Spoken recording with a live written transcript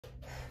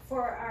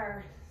for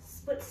our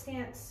split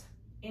stance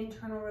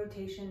internal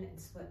rotation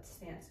and split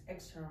stance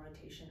external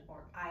rotation, or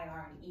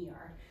IR and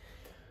ER,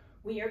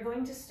 we are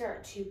going to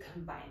start to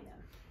combine them.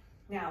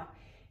 Now,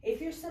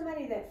 if you're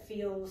somebody that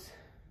feels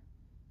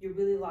you're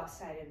really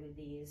lopsided with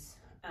these,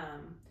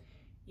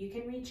 you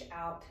can reach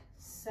out.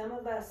 Some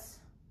of us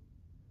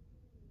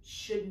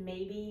should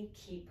maybe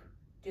keep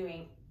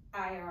doing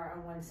IR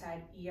on one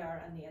side,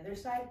 ER on the other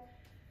side.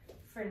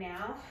 For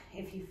now,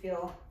 if you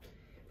feel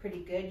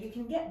pretty good, you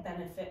can get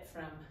benefit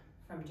from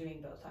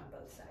doing both on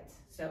both sides.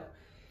 So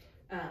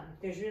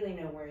there's really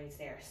no worries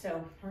there.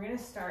 So we're gonna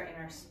start in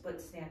our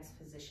split stance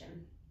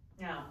position.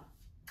 Now,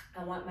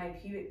 I want my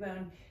pubic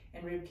bone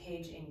and rib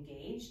cage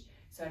engaged,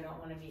 so I don't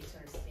wanna be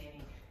sort of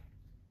standing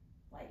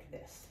like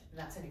this. And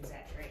that's an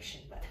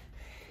exaggeration, but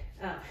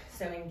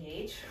so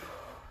engage,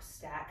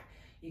 stack.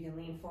 You can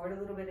lean forward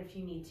a little bit if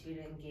you need to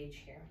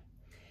engage here.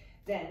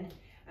 Then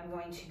I'm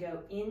going to go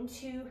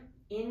into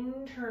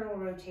internal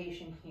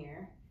rotation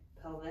here.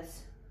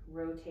 Pelvis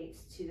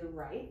rotates to the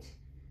right.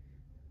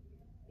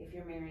 If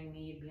you're marrying me,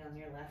 you'd be on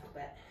your left,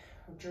 but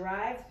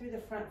drive through the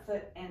front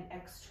foot and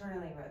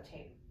externally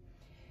rotate.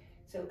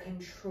 So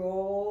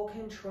control,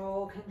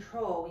 control,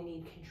 control. We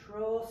need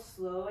control,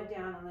 slow it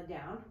down on the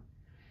down.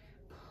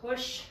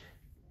 Push,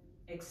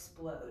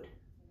 explode.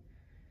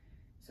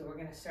 So we're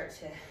gonna start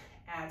to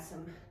add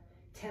some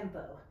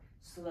tempo.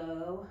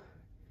 Slow,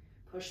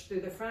 push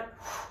through the front,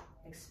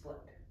 explode.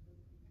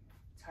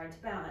 It's hard to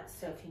balance,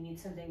 so if you need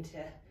something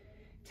to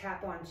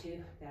tap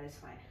onto, that is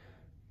fine.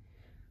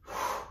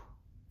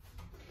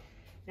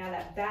 Now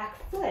that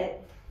back foot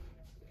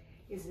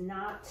is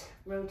not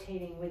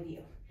rotating with you.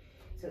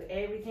 So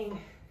everything,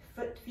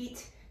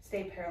 feet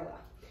stay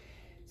parallel.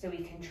 So we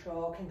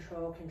control,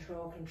 control,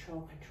 control,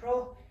 control,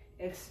 control,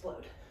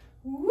 explode.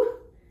 Woo.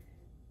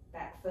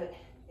 Back foot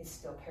is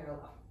still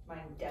parallel.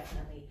 Mine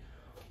definitely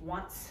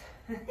wants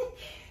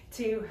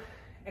to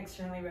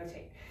externally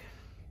rotate.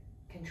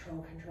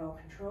 Control, control,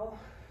 control,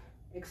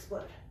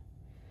 explode.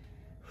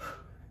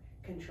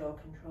 Control,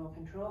 control,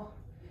 control,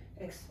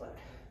 explode.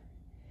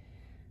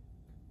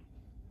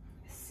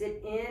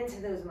 Sit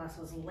into those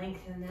muscles,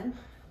 lengthen them.